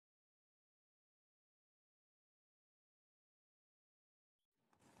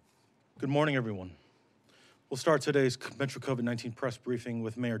Good morning, everyone. We'll start today's Metro COVID-19 press briefing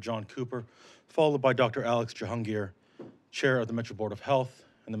with Mayor John Cooper, followed by Dr. Alex Jahangir, Chair of the Metro Board of Health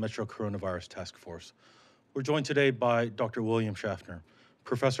and the Metro Coronavirus Task Force. We're joined today by Dr. William Schaffner,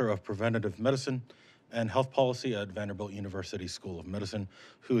 Professor of Preventative Medicine and Health Policy at Vanderbilt University School of Medicine,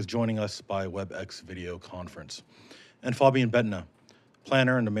 who is joining us by WebEx video conference, and Fabian Betna,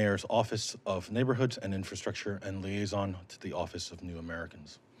 Planner in the Mayor's Office of Neighborhoods and Infrastructure and Liaison to the Office of New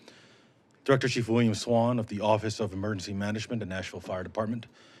Americans. Director Chief William Swan of the Office of Emergency Management at Nashville Fire Department,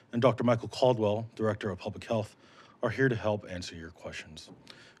 and Dr. Michael Caldwell, Director of Public Health, are here to help answer your questions.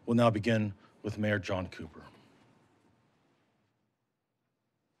 We'll now begin with Mayor John Cooper.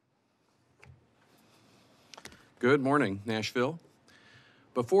 Good morning, Nashville.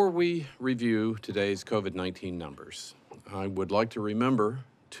 Before we review today's COVID-19 numbers, I would like to remember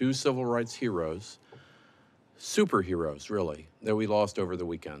two civil rights heroes, superheroes really, that we lost over the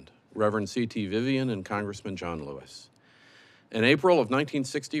weekend. Reverend C.T. Vivian and Congressman John Lewis. In April of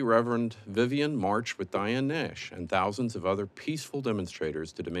 1960, Reverend Vivian marched with Diane Nash and thousands of other peaceful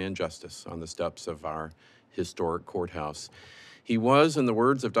demonstrators to demand justice on the steps of our historic courthouse. He was, in the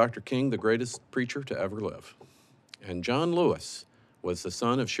words of Dr. King, the greatest preacher to ever live. And John Lewis was the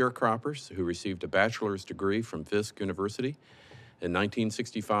son of sharecroppers who received a bachelor's degree from Fisk University. In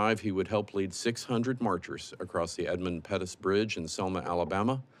 1965, he would help lead 600 marchers across the Edmund Pettus Bridge in Selma,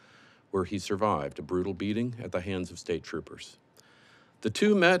 Alabama, where he survived a brutal beating at the hands of state troopers. The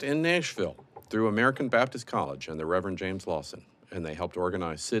two met in Nashville through American Baptist College and the Reverend James Lawson, and they helped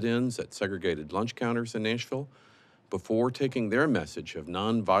organize sit-ins at segregated lunch counters in Nashville before taking their message of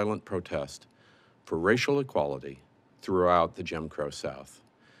nonviolent protest for racial equality throughout the Jim Crow South.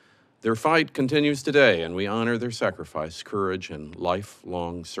 Their fight continues today, and we honor their sacrifice, courage, and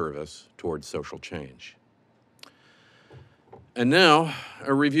lifelong service towards social change. And now,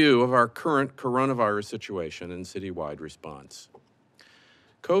 a review of our current coronavirus situation and citywide response.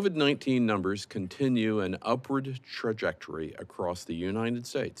 COVID-19 numbers continue an upward trajectory across the United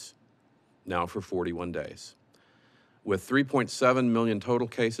States, now for 41 days, with 3.7 million total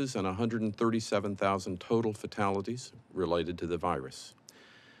cases and 137,000 total fatalities related to the virus.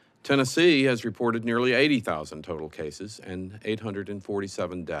 Tennessee has reported nearly 80,000 total cases and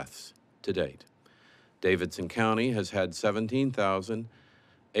 847 deaths to date. Davidson County has had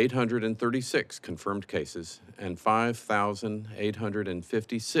 17,836 confirmed cases and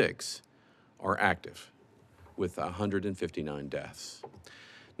 5,856 are active, with 159 deaths.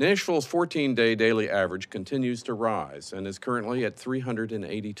 Nashville's 14-day daily average continues to rise and is currently at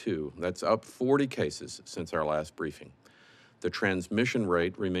 382. That's up 40 cases since our last briefing. The transmission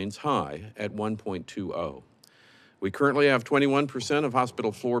rate remains high at 1.20. We currently have 21% of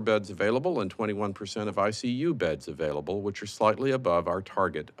hospital floor beds available and 21% of ICU beds available, which are slightly above our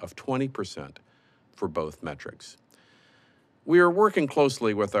target of 20% for both metrics. We are working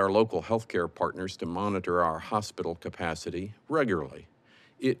closely with our local healthcare partners to monitor our hospital capacity regularly.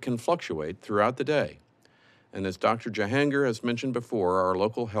 It can fluctuate throughout the day. And as Dr. Jahangir has mentioned before, our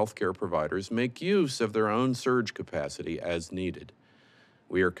local healthcare providers make use of their own surge capacity as needed.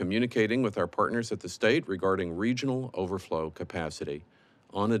 We are communicating with our partners at the state regarding regional overflow capacity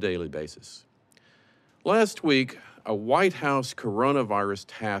on a daily basis. Last week, a White House coronavirus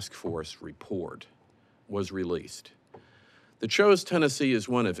task force report was released that shows Tennessee is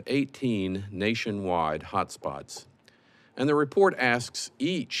one of 18 nationwide hotspots, and the report asks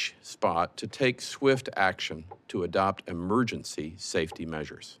each spot to take swift action to adopt emergency safety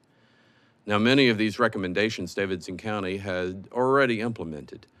measures. Now, many of these recommendations Davidson County had already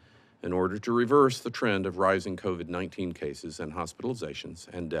implemented in order to reverse the trend of rising COVID-19 cases and hospitalizations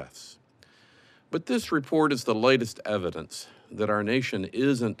and deaths. But this report is the latest evidence that our nation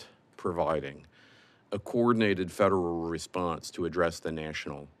isn't providing a coordinated federal response to address the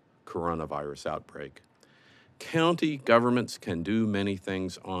national coronavirus outbreak. County governments can do many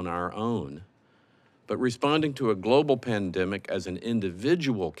things on our own, but responding to a global pandemic as an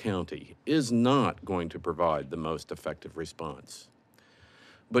individual county is not going to provide the most effective response.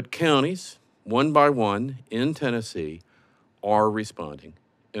 But counties, one by one in Tennessee, are responding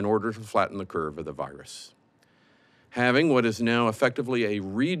in order to flatten the curve of the virus. Having what is now effectively a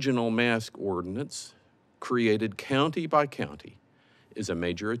regional mask ordinance created county by county is a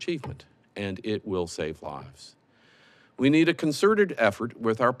major achievement, and it will save lives. We need a concerted effort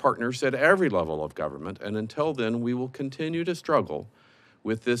with our partners at every level of government, and until then, we will continue to struggle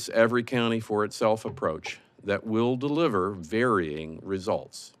with this every county for itself approach that will deliver varying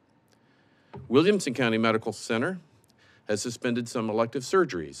results. Williamson County Medical Center has suspended some elective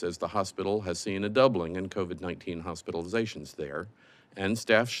surgeries as the hospital has seen a doubling in COVID-19 hospitalizations there and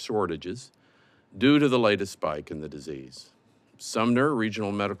staff shortages due to the latest spike in the disease. Sumner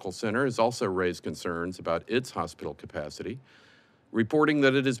Regional Medical Center has also raised concerns about its hospital capacity, reporting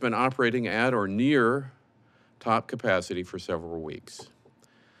that it has been operating at or near top capacity for several weeks.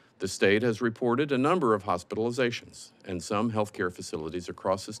 The state has reported a number of hospitalizations, and some healthcare facilities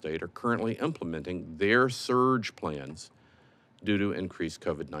across the state are currently implementing their surge plans due to increased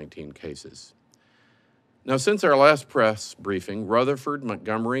COVID-19 cases. Now, since our last press briefing, Rutherford,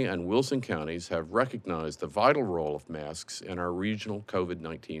 Montgomery, and Wilson counties have recognized the vital role of masks in our regional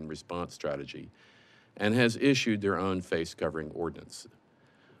COVID-19 response strategy and has issued their own face covering ordinance.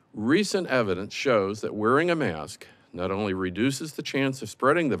 Recent evidence shows that wearing a mask not only reduces the chance of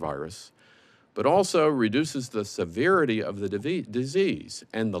spreading the virus, but also reduces the severity of the disease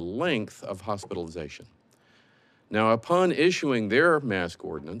and the length of hospitalization. Now, upon issuing their mask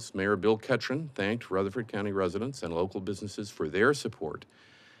ordinance, Mayor Bill Ketchum thanked Rutherford County residents and local businesses for their support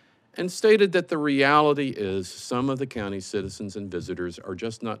and stated that the reality is some of the county's citizens and visitors are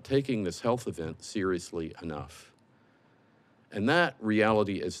just not taking this health event seriously enough. And that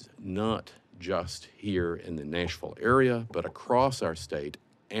reality is not just here in the Nashville area, but across our state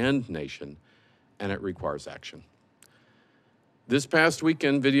and nation, and it requires action. This past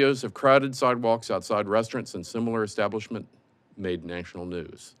weekend, videos of crowded sidewalks outside restaurants and similar establishments made national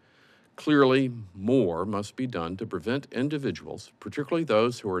news. Clearly, more must be done to prevent individuals, particularly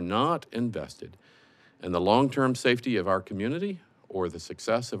those who are not invested in the long-term safety of our community or the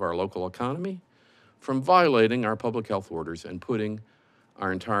success of our local economy, from violating our public health orders and putting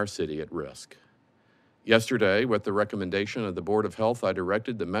our entire city at risk. Yesterday, with the recommendation of the Board of Health, I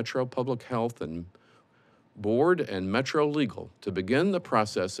directed the Metro Public Health and Board and Metro Legal to begin the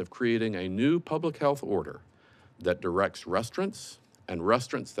process of creating a new public health order that directs restaurants and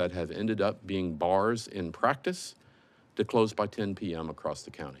restaurants that have ended up being bars in practice to close by 10 p.m. across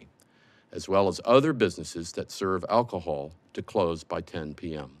the county, as well as other businesses that serve alcohol to close by 10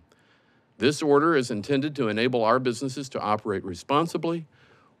 p.m. This order is intended to enable our businesses to operate responsibly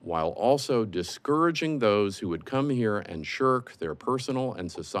while also discouraging those who would come here and shirk their personal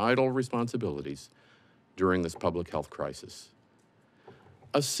and societal responsibilities during this public health crisis.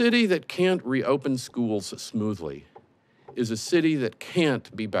 A city that can't reopen schools smoothly is a city that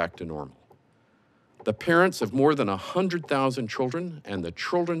can't be back to normal. The parents of more than 100,000 children and the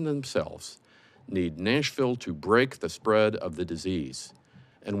children themselves need Nashville to break the spread of the disease,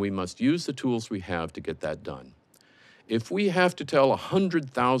 and we must use the tools we have to get that done. If we have to tell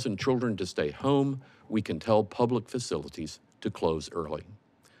 100,000 children to stay home, we can tell public facilities to close early.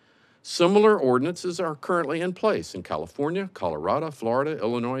 Similar ordinances are currently in place in California, Colorado, Florida,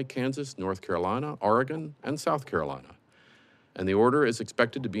 Illinois, Kansas, North Carolina, Oregon, and South Carolina. And the order is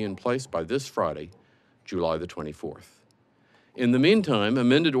expected to be in place by this Friday, July the 24th. In the meantime,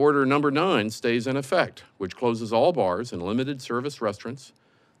 amended order number 9 stays in effect, which closes all bars and limited service restaurants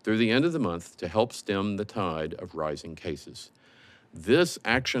through the end of the month to help stem the tide of rising cases. This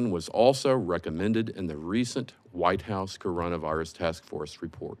action was also recommended in the recent White House Coronavirus Task Force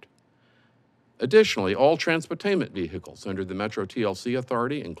report. Additionally, all transportation vehicles under the Metro TLC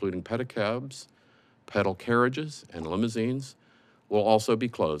Authority, including pedicabs, pedal carriages, and limousines, will also be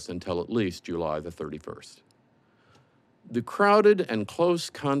closed until at least July the 31st. The crowded and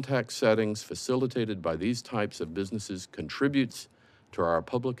close contact settings facilitated by these types of businesses contributes to our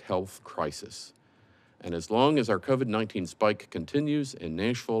public health crisis. And as long as our COVID-19 spike continues in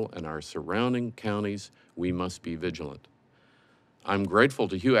Nashville and our surrounding counties, we must be vigilant. I'm grateful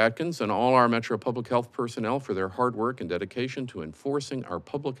to Hugh Atkins and all our Metro Public Health personnel for their hard work and dedication to enforcing our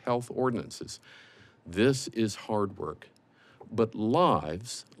public health ordinances. This is hard work, but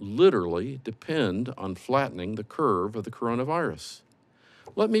lives literally depend on flattening the curve of the coronavirus.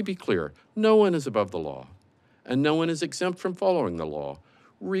 Let me be clear, no one is above the law, and no one is exempt from following the law,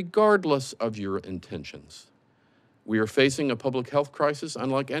 regardless of your intentions. We are facing a public health crisis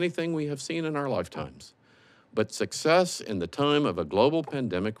unlike anything we have seen in our lifetimes. But success in the time of a global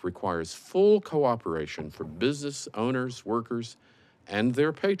pandemic requires full cooperation for business owners, workers, and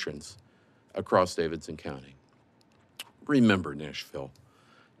their patrons across Davidson County. Remember, Nashville,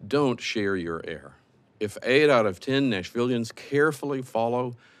 don't share your air. If 8 out of 10 Nashvillians carefully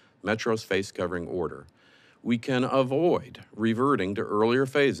follow Metro's face covering order, we can avoid reverting to earlier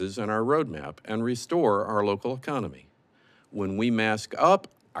phases in our roadmap and restore our local economy. When we mask up,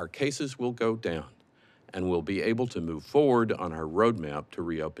 our cases will go down, and we'll be able to move forward on our roadmap to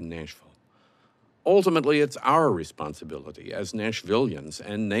reopen Nashville. Ultimately, it's our responsibility as Nashvillians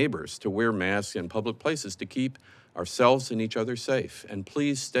and neighbors to wear masks in public places to keep ourselves and each other safe. And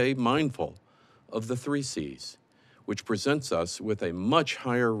please stay mindful of the 3 C's, which presents us with a much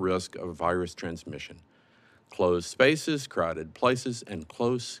higher risk of virus transmission. Closed spaces, crowded places, and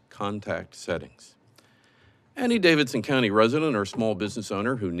close contact settings. Any Davidson County resident or small business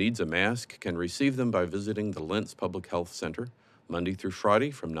owner who needs a mask can receive them by visiting the Lentz Public Health Center Monday through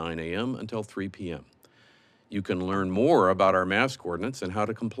Friday from 9 a.m. until 3 p.m. You can learn more about our mask ordinance and how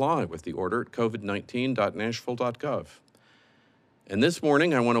to comply with the order at covid19.nashville.gov. And this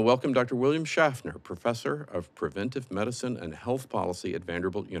morning, I want to welcome Dr. William Schaffner, Professor of Preventive Medicine and Health Policy at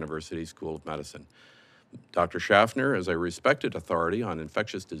Vanderbilt University School of Medicine. Dr. Schaffner is a respected authority on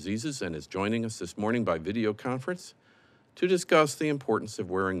infectious diseases and is joining us this morning by video conference to discuss the importance of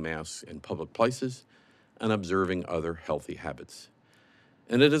wearing masks in public places and observing other healthy habits.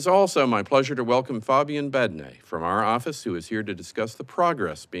 And it is also my pleasure to welcome Fabian Badney from our office, who is here to discuss the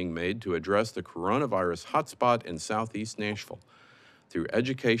progress being made to address the coronavirus hotspot in Southeast Nashville through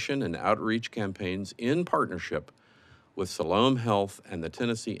education and outreach campaigns in partnership with Siloam Health and the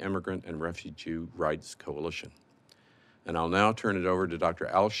Tennessee Immigrant and Refugee Rights Coalition. And I'll now turn it over to Dr.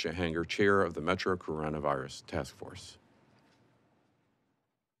 Alex Shahanger, Chair of the Metro Coronavirus Task Force.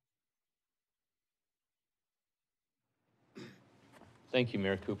 Thank you,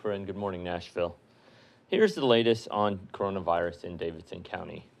 Mayor Cooper, and good morning, Nashville. Here's the latest on coronavirus in Davidson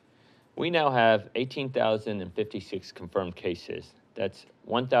County. We now have 18,056 confirmed cases. That's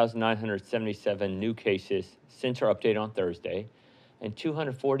 1,977 new cases since our update on Thursday, and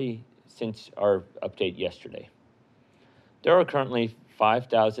 240 since our update yesterday. There are currently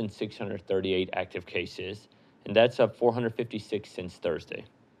 5,638 active cases, and that's up 456 since Thursday.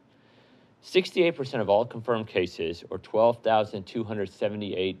 68% of all confirmed cases, or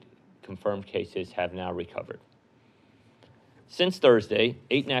 12,278 confirmed cases, have now recovered. Since Thursday,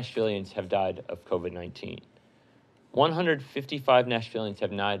 8 Nashvillians have died of COVID-19. 155 Nashvillians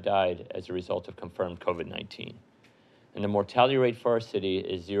have now died as a result of confirmed COVID-19. And the mortality rate for our city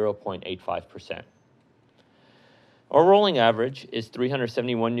is 0.85%. Our rolling average is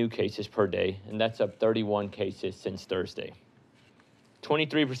 371 new cases per day, and that's up 31 cases since Thursday.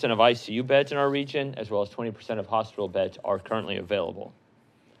 23% of ICU beds in our region, as well as 20% of hospital beds, are currently available.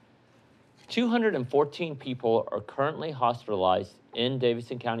 214 people are currently hospitalized in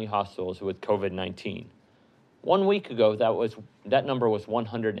Davidson County hospitals with COVID-19. 1 week ago, that number was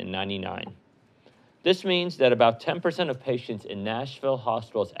 199. This means that about 10% of patients in Nashville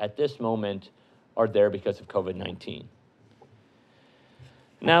hospitals at this moment are there because of COVID-19.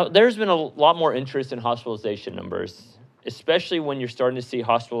 Now, there's been a lot more interest in hospitalization numbers, especially when you're starting to see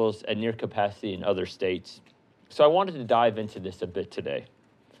hospitals at near capacity in other states. So I wanted to dive into this a bit today.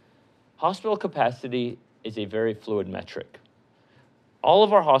 Hospital capacity is a very fluid metric. All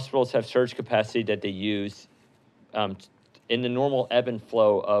of our hospitals have surge capacity that they use in the normal ebb and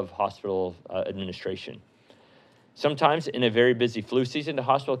flow of hospital administration. Sometimes in a very busy flu season, the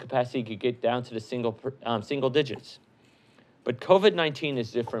hospital capacity could get down to the single digits. But COVID-19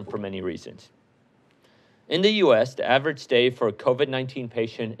 is different for many reasons. In the U.S., the average stay for a COVID-19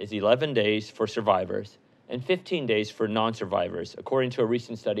 patient is 11 days for survivors and 15 days for non-survivors, according to a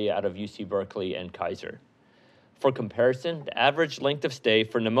recent study out of UC Berkeley and Kaiser. For comparison, the average length of stay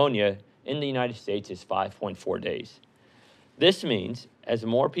for pneumonia in the United States is 5.4 days. This means as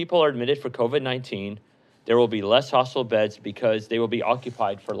more people are admitted for COVID-19, there will be less hospital beds because they will be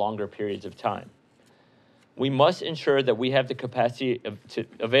occupied for longer periods of time. We must ensure that we have the capacity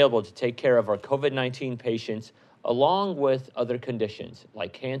available to take care of our COVID-19 patients along with other conditions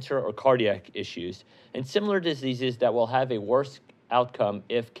like cancer or cardiac issues and similar diseases that will have a worse outcome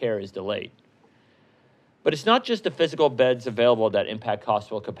if care is delayed. But it's not just the physical beds available that impact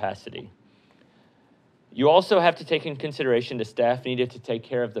hospital capacity. You also have to take in consideration the staff needed to take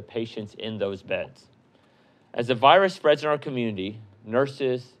care of the patients in those beds. As the virus spreads in our community,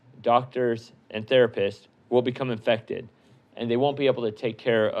 nurses, doctors, and therapists will become infected, and they won't be able to take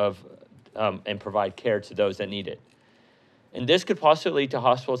care of and provide care to those that need it. And this could possibly lead to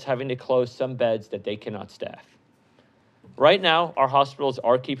hospitals having to close some beds that they cannot staff. Right now, our hospitals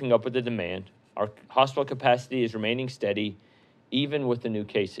are keeping up with the demand. Our hospital capacity is remaining steady, even with the new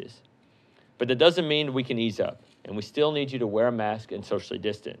cases. But that doesn't mean we can ease up, and we still need you to wear a mask and socially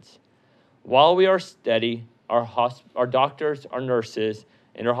distance. While we are steady, our doctors, our nurses,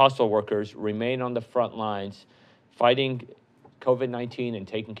 and our hospital workers remain on the front lines fighting COVID-19 and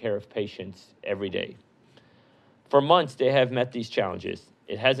taking care of patients every day. For months, they have met these challenges.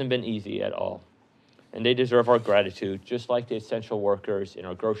 It hasn't been easy at all, and they deserve our gratitude, just like the essential workers in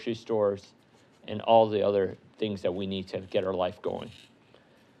our grocery stores and all the other things that we need to get our life going.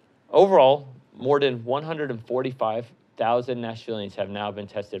 Overall, more than 145,000 Nashvillians have now been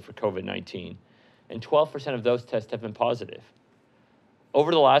tested for COVID-19, and 12% of those tests have been positive.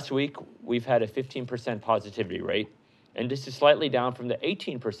 Over the last week, we've had a 15% positivity rate, and this is slightly down from the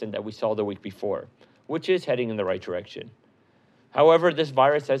 18% that we saw the week before, which is heading in the right direction. However, this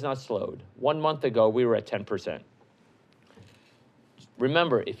virus has not slowed. 1 month ago, we were at 10%.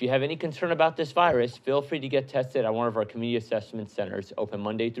 Remember, if you have any concern about this virus, feel free to get tested at one of our community assessment centers, open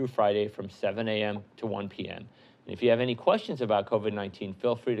Monday through Friday from 7 a.m. to 1 p.m. And if you have any questions about COVID-19,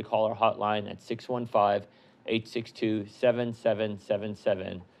 feel free to call our hotline at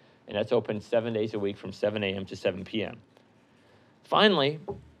 615-862-7777, and that's open 7 days a week from 7 a.m. to 7 p.m. Finally,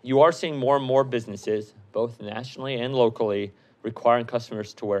 you are seeing more and more businesses, both nationally and locally, requiring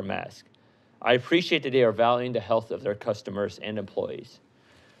customers to wear masks. I appreciate that they are valuing the health of their customers and employees.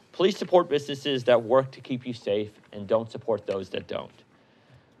 Please support businesses that work to keep you safe and don't support those that don't.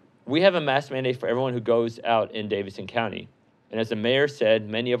 We have a mask mandate for everyone who goes out in Davidson County. And as the mayor said,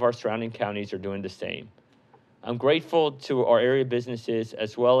 many of our surrounding counties are doing the same. I'm grateful to our area businesses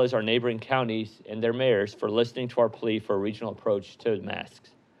as well as our neighboring counties and their mayors for listening to our plea for a regional approach to masks.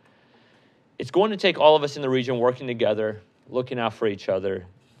 It's going to take all of us in the region working together, looking out for each other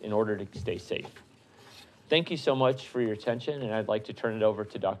in order to stay safe. Thank you so much for your attention, and I'd like to turn it over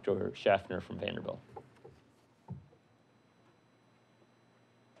to Dr. Schaffner from Vanderbilt.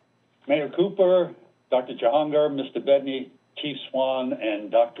 Mayor Cooper, Dr. Jahangir, Mr. Bedney, Chief Swan,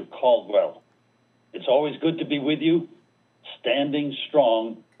 and Dr. Caldwell. It's always good to be with you, standing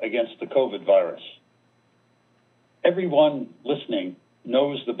strong against the COVID virus. Everyone listening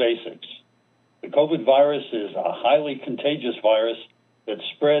knows the basics. The COVID virus is a highly contagious virus that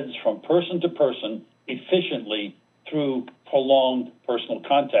spreads from person to person efficiently through prolonged personal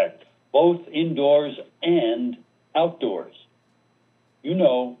contact, both indoors and outdoors. You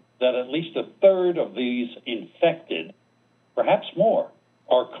know that at least a third of these infected, perhaps more,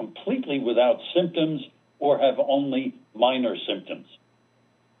 are completely without symptoms or have only minor symptoms.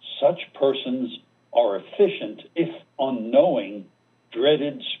 Such persons are efficient, if unknowing,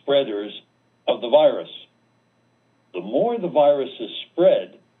 dreaded spreaders of the virus. The more the virus is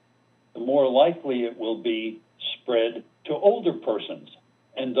spread, the more likely it will be spread to older persons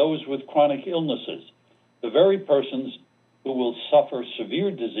and those with chronic illnesses, the very persons who will suffer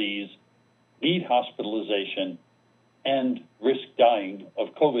severe disease, need hospitalization, and risk dying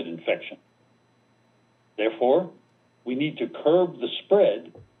of COVID infection. Therefore, we need to curb the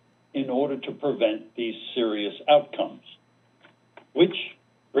spread in order to prevent these serious outcomes, which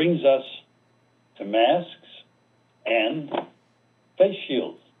brings us to masks and face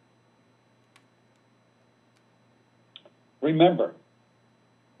shields. Remember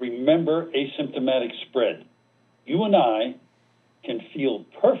asymptomatic spread. You and I can feel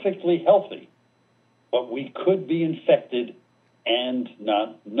perfectly healthy, but we could be infected and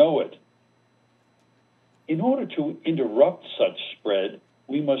not know it. In order to interrupt such spread,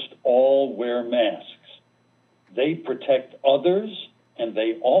 we must all wear masks. They protect others, and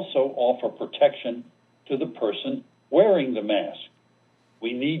they also offer protection to the person wearing the mask.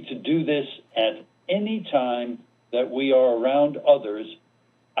 We need to do this at any time that we are around others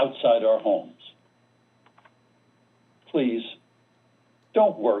outside our homes. Please,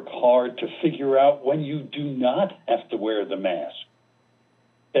 don't work hard to figure out when you do not have to wear the mask.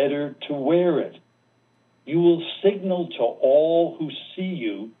 Better to wear it. You will signal to all who see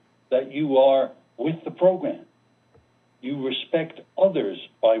you that you are with the program. You respect others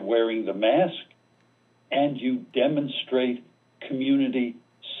by wearing the mask, and you demonstrate community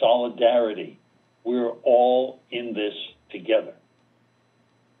solidarity. We're all in this together.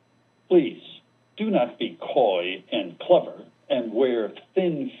 Please, do not be coy and clever and wear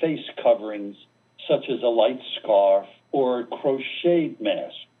thin face coverings such as a light scarf or a crocheted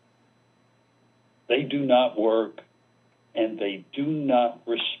mask. They do not work, and they do not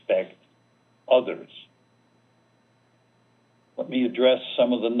respect others. Let me address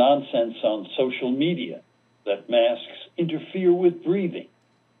some of the nonsense on social media, that masks interfere with breathing,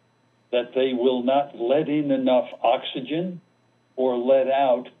 that they will not let in enough oxygen or let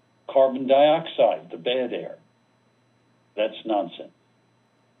out carbon dioxide, the bad air. That's nonsense.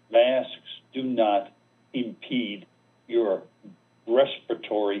 Masks do not impede your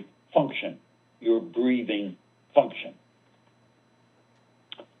respiratory function, your breathing function.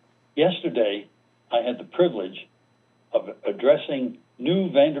 Yesterday, I had the privilege of addressing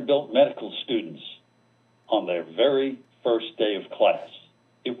new Vanderbilt medical students on their very first day of class.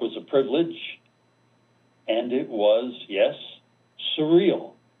 It was a privilege, and it was, yes,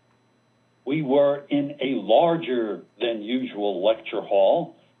 surreal. We were in a larger than usual lecture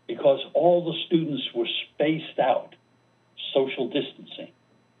hall because all the students were spaced out, social distancing.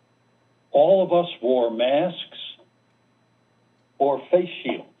 all of us wore masks or face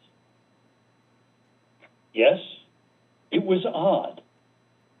shields. Yes, it was odd,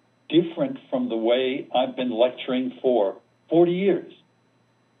 different from the way I've been lecturing for 40 years.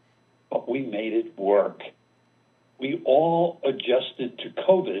 But we made it work. We all adjusted to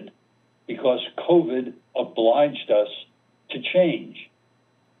COVID because COVID obliged us to change.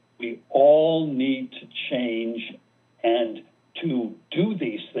 We all need to change and to do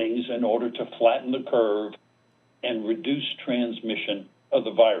these things in order to flatten the curve and reduce transmission of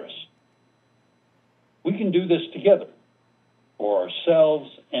the virus. We can do this together, for ourselves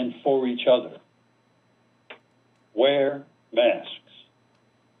and for each other. Wear masks.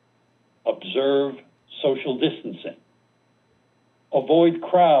 Observe social distancing. Avoid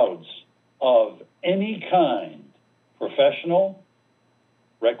crowds of any kind, professional,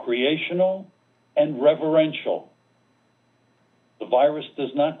 recreational, and reverential. The virus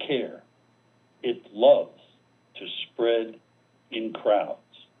does not care. It loves to spread in crowds.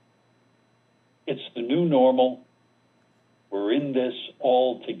 It's the new normal. We're in this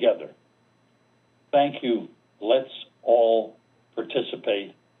all together. Thank you. Let's all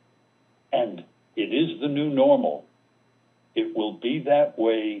participate. And it is the new normal. It will be that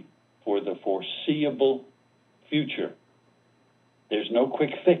way for the foreseeable future. There's no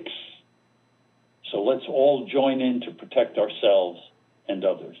quick fix. So let's all join in to protect ourselves and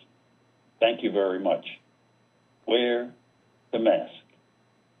others. Thank you very much. Wear the mask.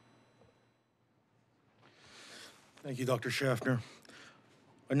 Thank you, Dr. Schaffner.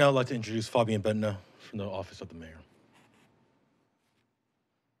 I'd now like to introduce Fabian Bentner from the Office of the Mayor.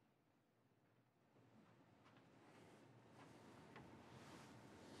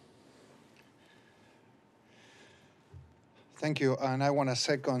 Thank you, and I want to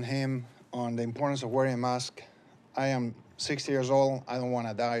second him on the importance of wearing a mask. I am 60 years old. I don't want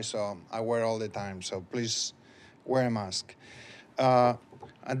to die, so I wear it all the time. So please wear a mask.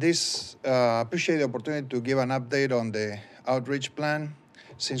 Appreciate the opportunity to give an update on the outreach plan.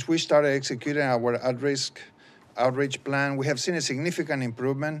 Since we started executing our outreach plan, we have seen a significant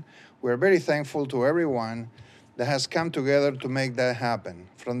improvement. We're very thankful to everyone that has come together to make that happen,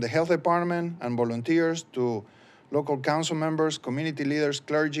 from the health department and volunteers to local council members, community leaders,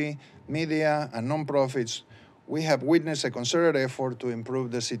 clergy, media, and nonprofits. We have witnessed a concerted effort to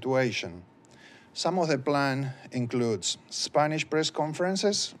improve the situation. Some of the plan includes Spanish press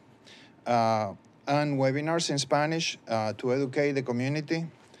conferences and webinars in Spanish to educate the community,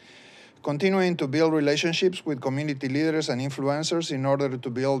 continuing to build relationships with community leaders and influencers in order to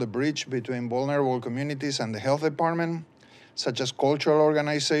build a bridge between vulnerable communities and the health department, such as cultural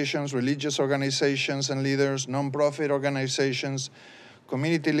organizations, religious organizations and leaders, nonprofit organizations,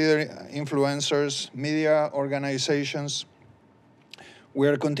 community leader influencers, media organizations. We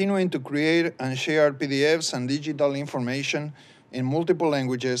are continuing to create and share PDFs and digital information in multiple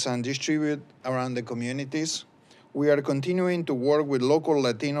languages and distribute around the communities. We are continuing to work with local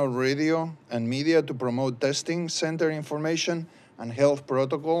Latino radio and media to promote testing center information and health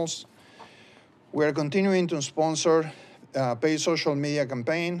protocols. We are continuing to sponsor paid social media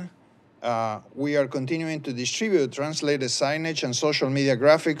campaign. We are continuing to distribute translated signage and social media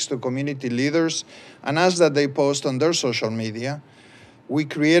graphics to community leaders and ask that they post on their social media. We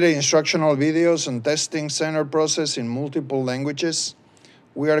created instructional videos and testing center process in multiple languages.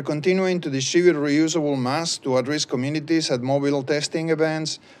 We are continuing to distribute reusable masks to at-risk communities at mobile testing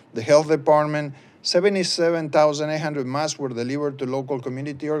events. The health department, 77,800 masks were delivered to local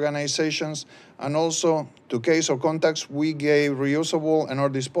community organizations, and also to case of contacts, we gave reusable and or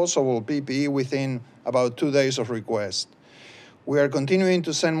disposable PPE within about 2 days of request. We are continuing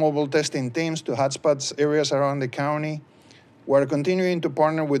to send mobile testing teams to hotspots areas around the county. We are continuing to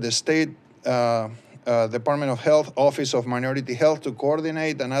partner with the state Department of Health Office of Minority Health to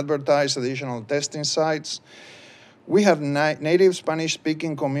coordinate and advertise additional testing sites. We have native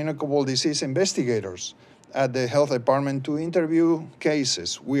Spanish-speaking communicable disease investigators at the health department to interview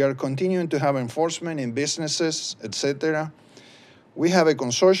cases. We are continuing to have enforcement in businesses, etc. We have a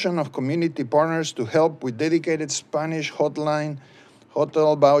consortium of community partners to help with dedicated Spanish hotline,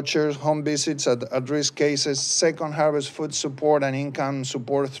 hotel vouchers, home visits at-risk cases, second harvest food support and income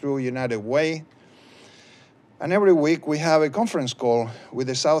support through United Way. And every week we have a conference call with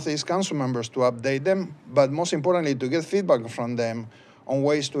the Southeast Council members to update them, but most importantly, to get feedback from them on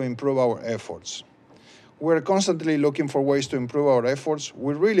ways to improve our efforts. We're constantly looking for ways to improve our efforts.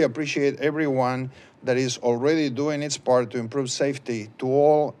 We really appreciate everyone that is already doing its part to improve safety to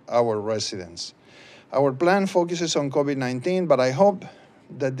all our residents. Our plan focuses on COVID-19, but I hope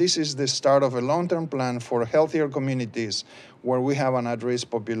that this is the start of a long-term plan for healthier communities where we have an at-risk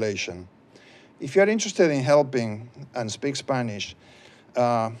population. If you're interested in helping and speak Spanish,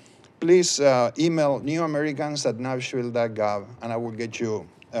 please email newamericans@nashville.gov, and I will get you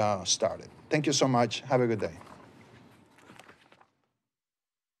started. Thank you so much. Have a good day.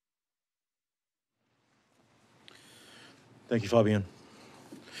 Thank you, Fabian.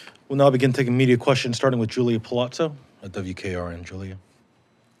 We'll now begin taking media questions, starting with Julia Palazzo at WKRN. Julia.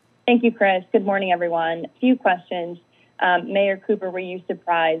 Thank you, Chris. Good morning, everyone. A few questions. Mayor Cooper, were you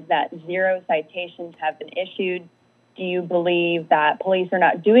surprised that 0 citations have been issued? Do you believe that police are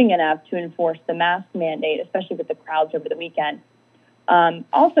not doing enough to enforce the mask mandate, especially with the crowds over the weekend?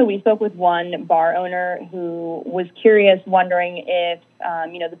 Also, we spoke with one bar owner who was curious, wondering if,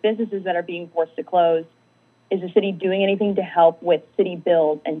 the businesses that are being forced to close, is the city doing anything to help with city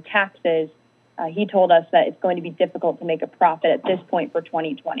bills and taxes? He told us that it's going to be difficult to make a profit at this point for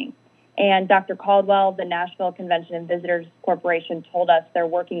 2020. And Dr. Caldwell, the Nashville Convention and Visitors Corporation, told us they're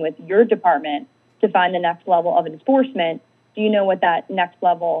working with your department to find the next level of enforcement. Do you know what that next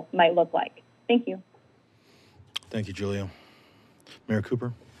level might look like? Thank you. Thank you, Julia. Mayor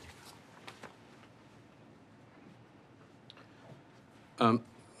Cooper.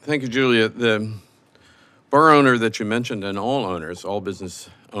 Thank you, Julia. The bar owner that you mentioned, and all owners, all business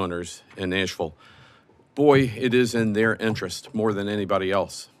owners in Nashville, boy, it is in their interest more than anybody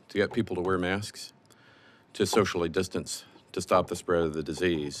else to get people to wear masks, to socially distance, to stop the spread of the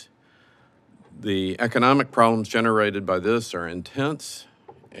disease. The economic problems generated by this are intense,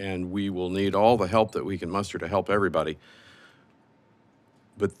 and we will need all the help that we can muster to help everybody.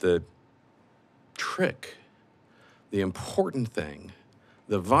 But the trick, the important thing,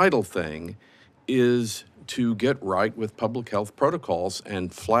 the vital thing is to get right with public health protocols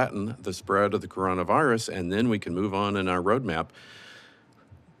and flatten the spread of the coronavirus, and then we can move on in our roadmap.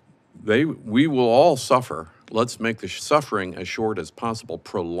 We will all suffer. Let's make the suffering as short as possible.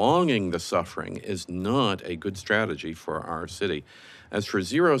 Prolonging the suffering is not a good strategy for our city. As for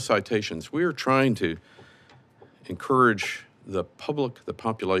 0 citations, we are trying to encourage the public, the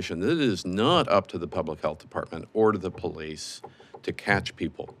population, that it is not up to the public health department or to the police to catch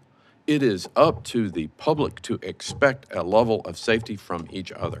people. It is up to the public to expect a level of safety from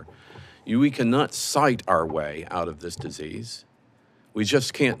each other. We cannot cite our way out of this disease. We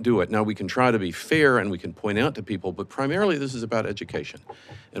just can't do it. Now, we can try to be fair and we can point out to people, but primarily this is about education.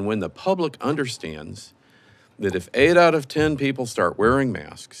 And when the public understands that if 8 out of 10 people start wearing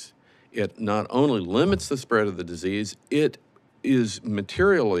masks, it not only limits the spread of the disease, it is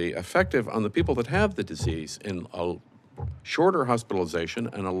materially effective on the people that have the disease in a shorter hospitalization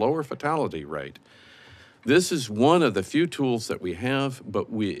and a lower fatality rate. This is one of the few tools that we have, but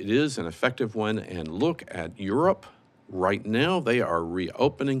it is an effective one. And look at Europe. Right now, they are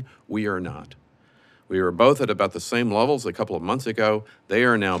reopening. We are not. We were both at about the same levels a couple of months ago. They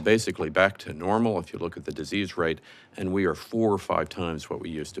are now basically back to normal if you look at the disease rate, and we are 4 or 5 times what we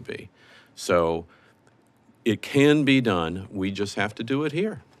used to be. So it can be done. We just have to do it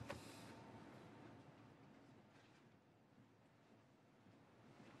here.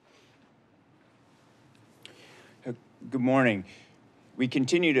 Good morning. We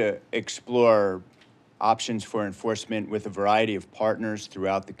continue to explore options for enforcement with a variety of partners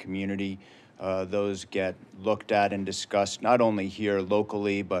throughout the community. Those get looked at and discussed not only here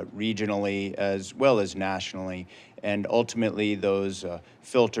locally, but regionally as well as nationally. And ultimately, those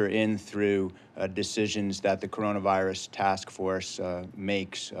filter in through decisions that the Coronavirus Task Force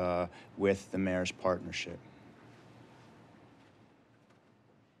makes with the mayor's partnership.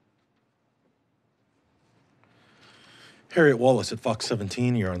 Harriet Wallace at Fox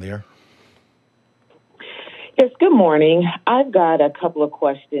 17, you're on the air. Yes, good morning. I've got a couple of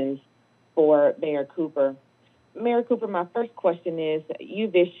questions for Mayor Cooper. Mayor Cooper, my first question is,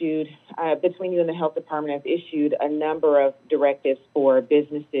 you've issued, between you and the health department, have issued a number of directives for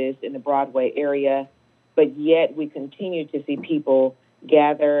businesses in the Broadway area, but yet we continue to see people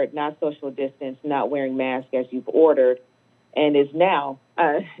gather, not social distance, not wearing masks as you've ordered, and is now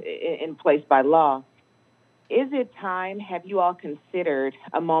in place by law. Is it time, have you all considered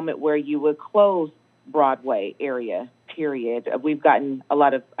a moment where you would close Broadway area, period? We've gotten a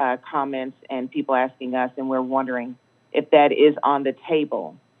lot of comments and people asking us, and we're wondering if that is on the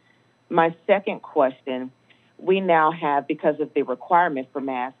table. My second question, we now have, because of the requirement for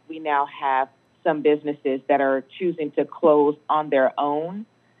masks, we now have some businesses that are choosing to close on their own.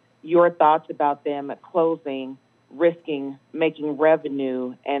 Your thoughts about them closing, risking making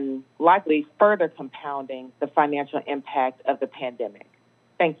revenue and likely further compounding the financial impact of the pandemic?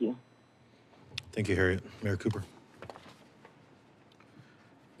 Thank you. Thank you, Harriet. Mayor Cooper.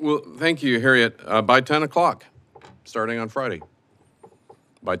 Well, thank you, Harriet. By 10 o'clock, starting on Friday.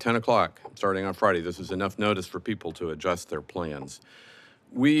 by 10 o'clock, starting on Friday. This is enough notice for people to adjust their plans.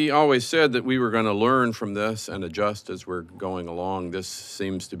 We always said that we were going to learn from this and adjust as we're going along. This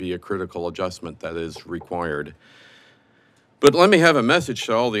seems to be a critical adjustment that is required. But let me have a message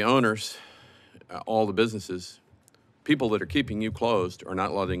to all the owners, all the businesses. People that are keeping you closed or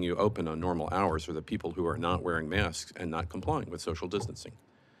not letting you open on normal hours are the people who are not wearing masks and not complying with social distancing.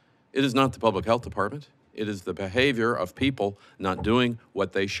 It is not the public health department. It is the behavior of people not doing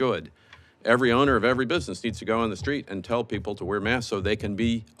what they should. Every owner of every business needs to go on the street and tell people to wear masks so they can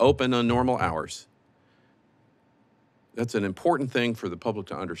be open on normal hours. That's an important thing for the public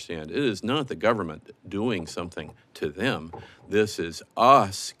to understand. It is not the government doing something to them. This is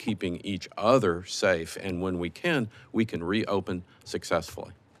us keeping each other safe, and when we can reopen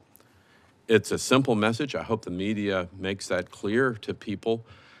successfully. It's a simple message. I hope the media makes that clear to people.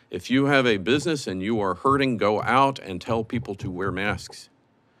 If you have a business and you are hurting, go out and tell people to wear masks.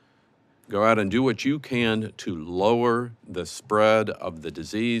 Go out and do what you can to lower the spread of the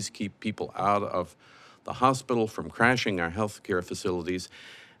disease, keep people out of the hospital from crashing our healthcare facilities.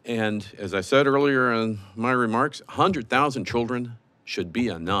 And as I said earlier in my remarks, 100,000 children should be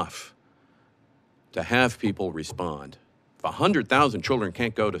enough to have people respond. If 100,000 children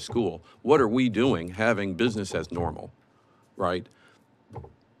can't go to school, what are we doing having business as normal, right?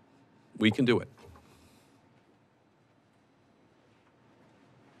 We can do it.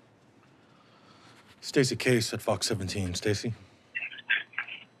 Stacey Case at Fox 17. Stacey.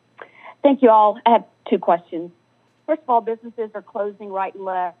 Thank you all. I have two questions. First of all, businesses are closing right and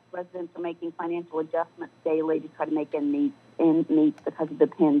left. Residents are making financial adjustments daily to try to make ends meet because of the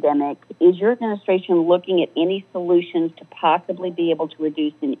pandemic. Is your administration looking at any solutions to possibly be able to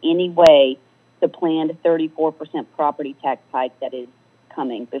reduce in any way the planned 34% property tax hike that is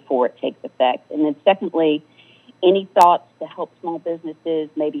coming before it takes effect? And then secondly, any thoughts to help small businesses,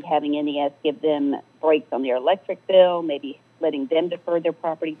 maybe having NES give them breaks on their electric bill, maybe letting them defer their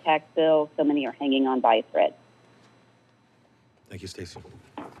property tax bill? So many are hanging on by a thread. Thank you, Stacey.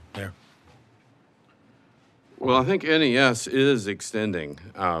 Mayor. Well, I think NES is extending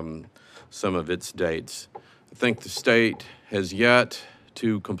some of its dates. I think the state has yet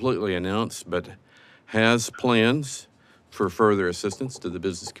to completely announce, but has plans for further assistance to the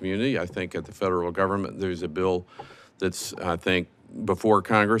business community. I think at the federal government, there's a bill that's, I think, before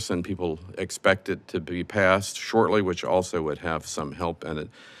Congress, and people expect it to be passed shortly, which also would have some help in it.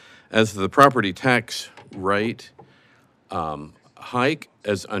 As the property tax rate hike,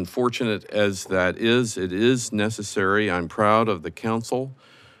 as unfortunate as that is, it is necessary. I'm proud of the council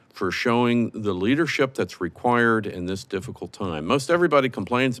for showing the leadership that's required in this difficult time. Most everybody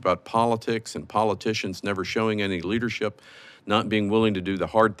complains about politics and politicians never showing any leadership, not being willing to do the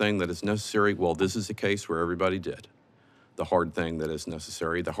hard thing that is necessary. Well, this is a case where everybody did the hard thing that is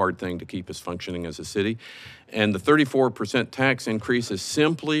necessary, the hard thing to keep us functioning as a city. And the 34% tax increase is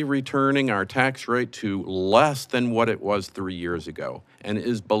simply returning our tax rate to less than what it was 3 years ago, and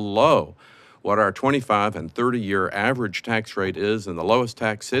is below what our 25 and 30-year average tax rate is in the lowest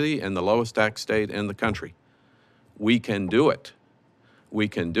tax city and the lowest tax state in the country. We can do it. We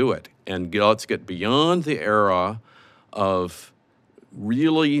can do it. And let's get beyond the era of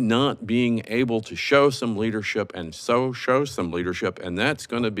really not being able to show some leadership, and so show some leadership, and that's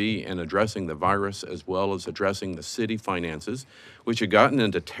going to be in addressing the virus as well as addressing the city finances, which have gotten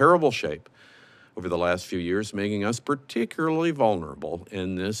into terrible shape over the last few years, making us particularly vulnerable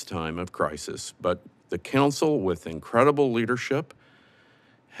in this time of crisis. But the council, with incredible leadership,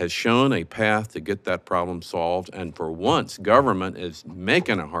 has shown a path to get that problem solved, and for once, government is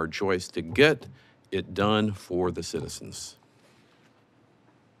making a hard choice to get it done for the citizens.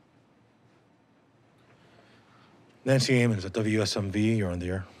 Nancy Amons at WSMV. You're on the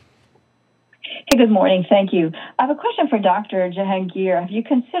air. Hey, good morning. Thank you. I have a question for Dr. Jahangir. Have you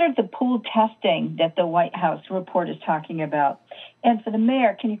considered the pooled testing that the White House report is talking about? And for the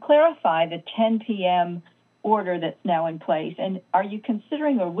mayor, can you clarify the 10 p.m. order that's now in place? And are you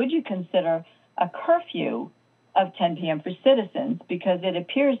considering, or would you consider, a curfew of 10 p.m. for citizens? Because it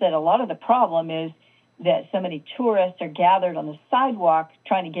appears that a lot of the problem is that so many tourists are gathered on the sidewalk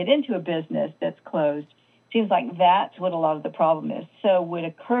trying to get into a business that's closed. Seems like that's what a lot of the problem is. So would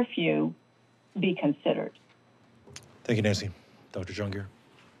a curfew be considered? Thank you, Nancy. Dr. Jahangir.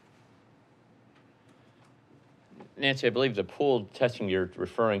 Nancy, I believe the pooled testing you're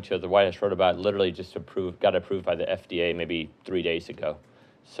referring to, the White House wrote about, literally just got approved by the FDA maybe 3 days ago.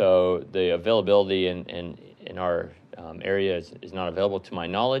 So the availability in our area is not available to my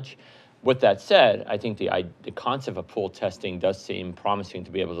knowledge. With that said, I think the concept of pooled testing does seem promising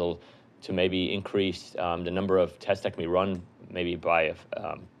to be able to maybe increase the number of tests that can be run maybe by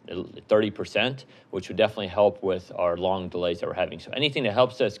 30%, which would definitely help with our long delays that we're having. So anything that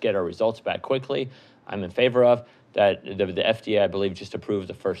helps us get our results back quickly, I'm in favor of. That the FDA, I believe, just approved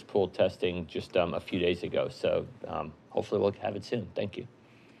the first pool testing just a few days ago. So hopefully we'll have it soon. Thank you.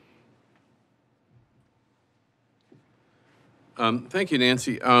 Thank you,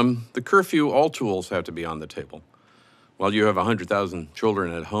 Nancy. The curfew, all tools have to be on the table. While you have 100,000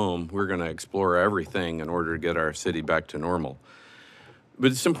 children at home, we're going to explore everything in order to get our city back to normal.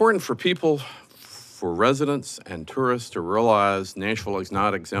 But it's important for people, for residents and tourists to realize Nashville is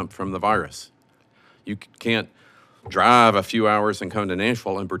not exempt from the virus. You can't drive a few hours and come to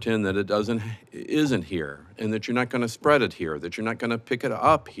Nashville and pretend that it isn't here, and that you're not going to spread it here, that you're not going to pick it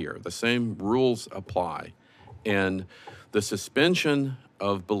up here. The same rules apply. And the suspension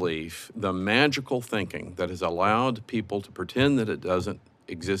of belief, the magical thinking that has allowed people to pretend that it doesn't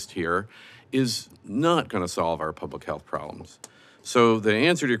exist here, is not going to solve our public health problems. So the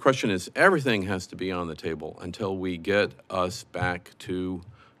answer to your question is everything has to be on the table until we get us back to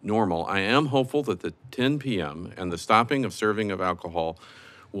normal. I am hopeful that the 10 p.m. and the stopping of serving of alcohol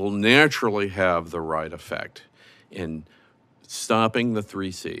will naturally have the right effect in stopping the 3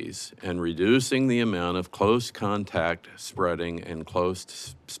 C's and reducing the amount of close contact spreading in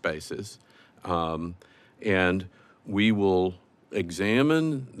closed spaces. And we will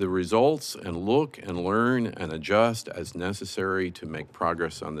examine the results and look and learn and adjust as necessary to make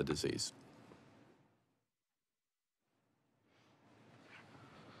progress on the disease.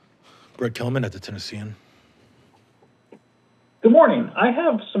 Brett Kelman at the Tennessean. Good morning. I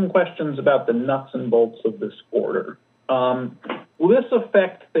have some questions about the nuts and bolts of this order. Will this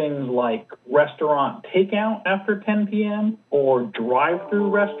affect things like restaurant takeout after 10 p.m. or drive-through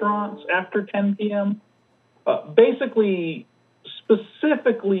restaurants after 10 p.m.? Basically,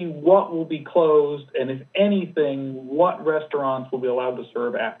 specifically, what will be closed, and if anything, what restaurants will be allowed to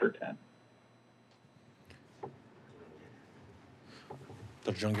serve after 10?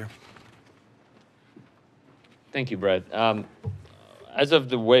 Dr. Jungier. Thank you, Brett. As of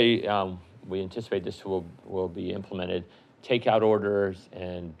the way we anticipate this will be implemented, takeout orders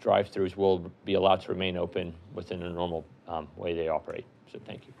and drive-thrus will be allowed to remain open within the normal way they operate. So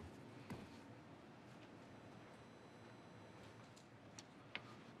thank you.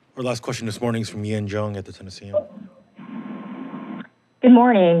 Our last question this morning is from Yen Jung at the Tennessean. Good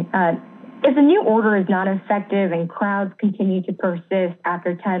morning. If the new order is not effective and crowds continue to persist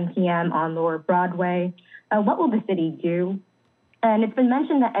after 10 p.m. on Lower Broadway, what will the city do? And it's been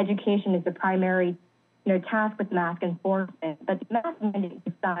mentioned that education is the primary task with mask enforcement, but the mask mandate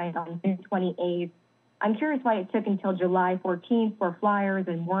was signed on June 28th. I'm curious why it took until July 14th for flyers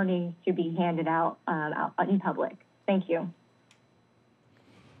and warnings to be handed out in public. Thank you.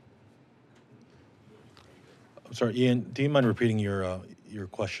 I'm sorry, Ian, do you mind repeating your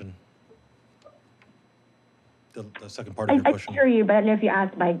question? The second part of your question. I hear you, but I don't know if you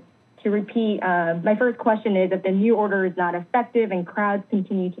asked to repeat. My first question is, if the new order is not effective and crowds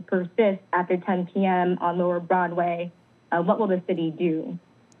continue to persist after 10 p.m. on Lower Broadway, what will the city do?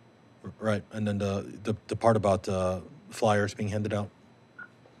 Right, and then the part about flyers being handed out.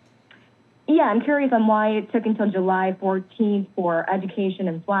 Yeah, I'm curious on why it took until July 14th for education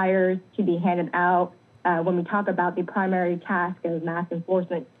and flyers to be handed out when we talk about the primary task of mask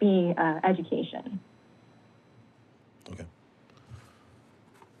enforcement being education. Okay.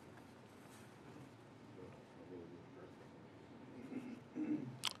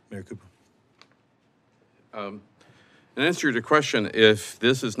 Mayor Cooper. In answer to your question, if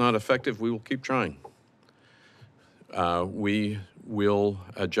this is not effective, we will keep trying. We will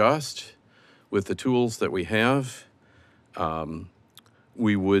adjust with the tools that we have.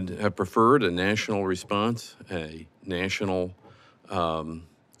 We would have preferred a national response, a national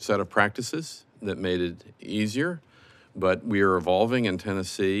set of practices that made it easier, but we are evolving in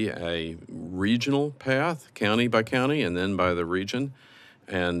Tennessee a regional path, county by county and then by the region.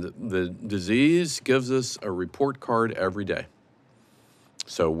 And the disease gives us a report card every day.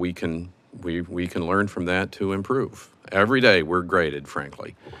 So we can learn from that to improve. Every day we're graded,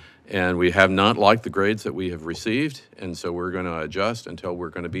 frankly. And we have not liked the grades that we have received, and so we're going to adjust until we're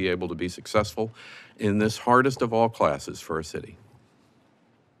going to be able to be successful in this hardest of all classes for a city.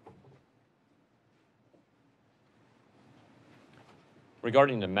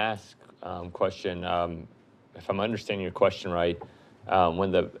 Regarding the mask question, if I'm understanding your question right,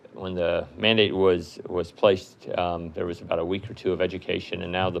 when the mandate was placed, there was about a week or two of education,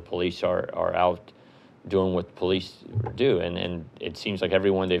 and now the police are out doing what police do, and it seems like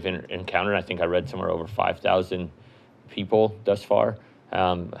everyone they've encountered, I think I read somewhere over 5,000 people thus far,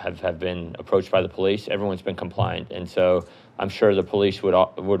 have been approached by the police. Everyone's been compliant, and so I'm sure the police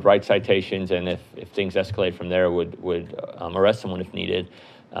would write citations, and if things escalate from there, would arrest someone if needed.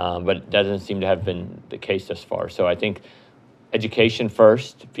 But it doesn't seem to have been the case thus far. So I think education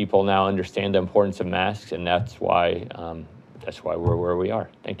first. People now understand the importance of masks, and that's why we're where we are.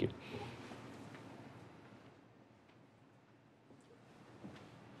 Thank you.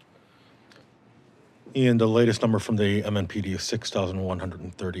 Ian, the latest number from the MNPD is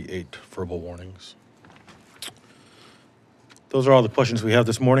 6,138 verbal warnings. Those are all the questions we have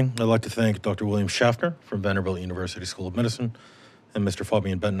this morning. I'd like to thank Dr. William Schaffner from Vanderbilt University School of Medicine and Mr.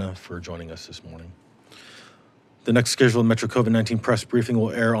 Fabian Bentner for joining us this morning. The next scheduled Metro COVID-19 press briefing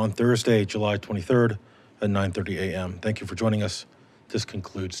will air on Thursday, July 23rd at 9:30 a.m. Thank you for joining us. This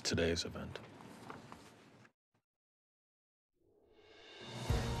concludes today's event.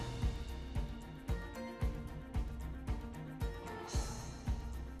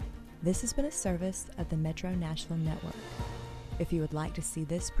 This has been a service of the Metro Nashville Network. If you would like to see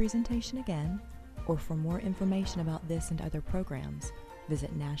this presentation again, or for more information about this and other programs,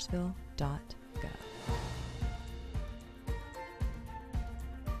 visit nashville.gov.